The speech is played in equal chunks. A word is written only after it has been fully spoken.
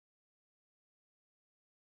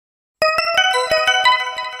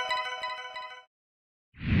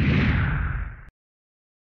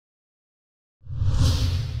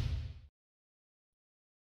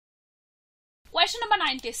Question number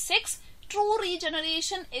 96. True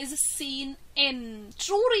regeneration is seen in.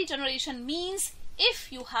 True regeneration means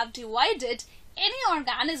if you have divided any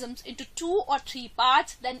organisms into 2 or 3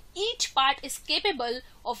 parts, then each part is capable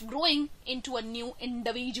of growing into a new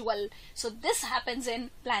individual. So this happens in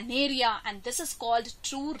planaria and this is called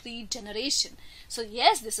true regeneration. So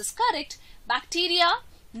yes, this is correct. Bacteria,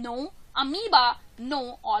 no. Amoeba,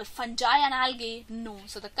 no. All fungi and algae, no.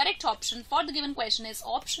 So the correct option for the given question is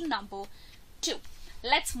option number 2.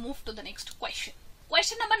 Let's move to the next question.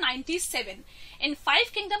 Question number 97. In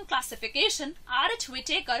 5 kingdom classification, R.H.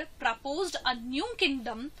 Whittaker proposed a new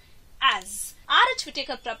kingdom as. R.H.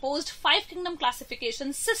 Whittaker proposed 5 kingdom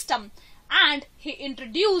classification system and he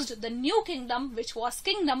introduced the new kingdom which was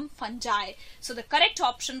kingdom fungi. So the correct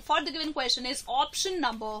option for the given question is option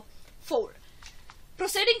number 4.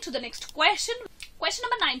 Proceeding to the next question. Question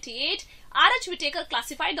number 98. R.H. Whittaker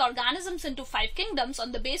classified the organisms into 5 kingdoms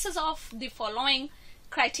on the basis of the following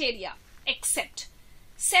criteria, except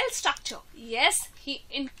cell structure. Yes, he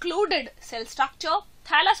included cell structure,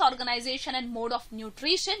 thallus organization and mode of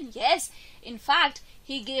nutrition. Yes, in fact,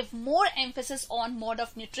 he gave more emphasis on mode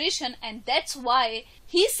of nutrition and that's why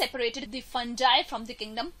he separated the fungi from the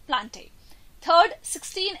kingdom Plantae. Third,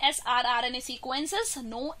 16S rRNA sequences.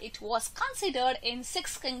 No, it was considered in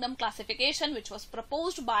 6th kingdom classification which was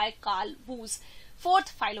proposed by Carl Woese. Fourth,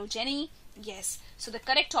 phylogeny. Yes, so the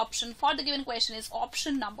correct option for the given question is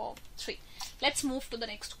option number 3. Let's move to the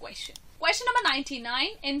next question. Question number 99.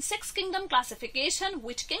 In 6th kingdom classification,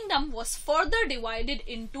 which kingdom was further divided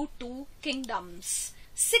into 2 kingdoms?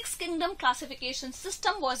 6th kingdom classification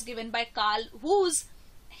system was given by Carl Woese.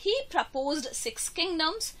 He proposed 6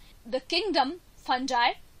 kingdoms. The kingdom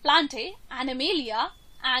fungi, Plantae, Animalia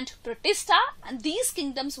and Protista, and these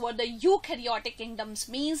kingdoms were the eukaryotic kingdoms,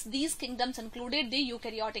 means these kingdoms included the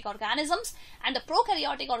eukaryotic organisms, and the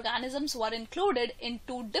prokaryotic organisms were included in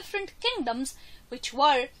 2 different kingdoms which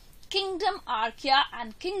were kingdom Archaea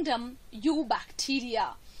and kingdom Eubacteria.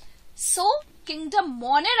 So kingdom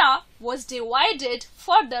Monera was divided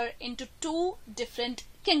further into 2 different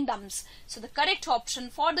kingdoms. So the correct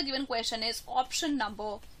option for the given question is option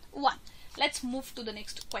number 1. Let's move to the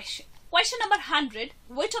next question. Question number 100.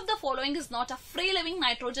 Which of the following is not a free-living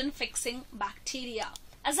nitrogen-fixing bacteria?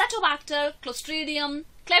 Azotobacter, Clostridium,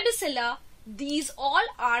 Klebsiella, these all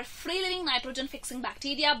are free-living nitrogen-fixing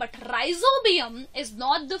bacteria, but Rhizobium is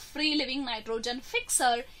not the free-living nitrogen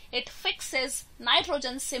fixer. It fixes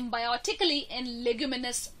nitrogen symbiotically in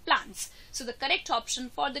leguminous plants. So the correct option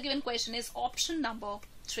for the given question is option number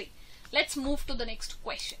 3. Let's move to the next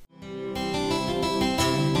question.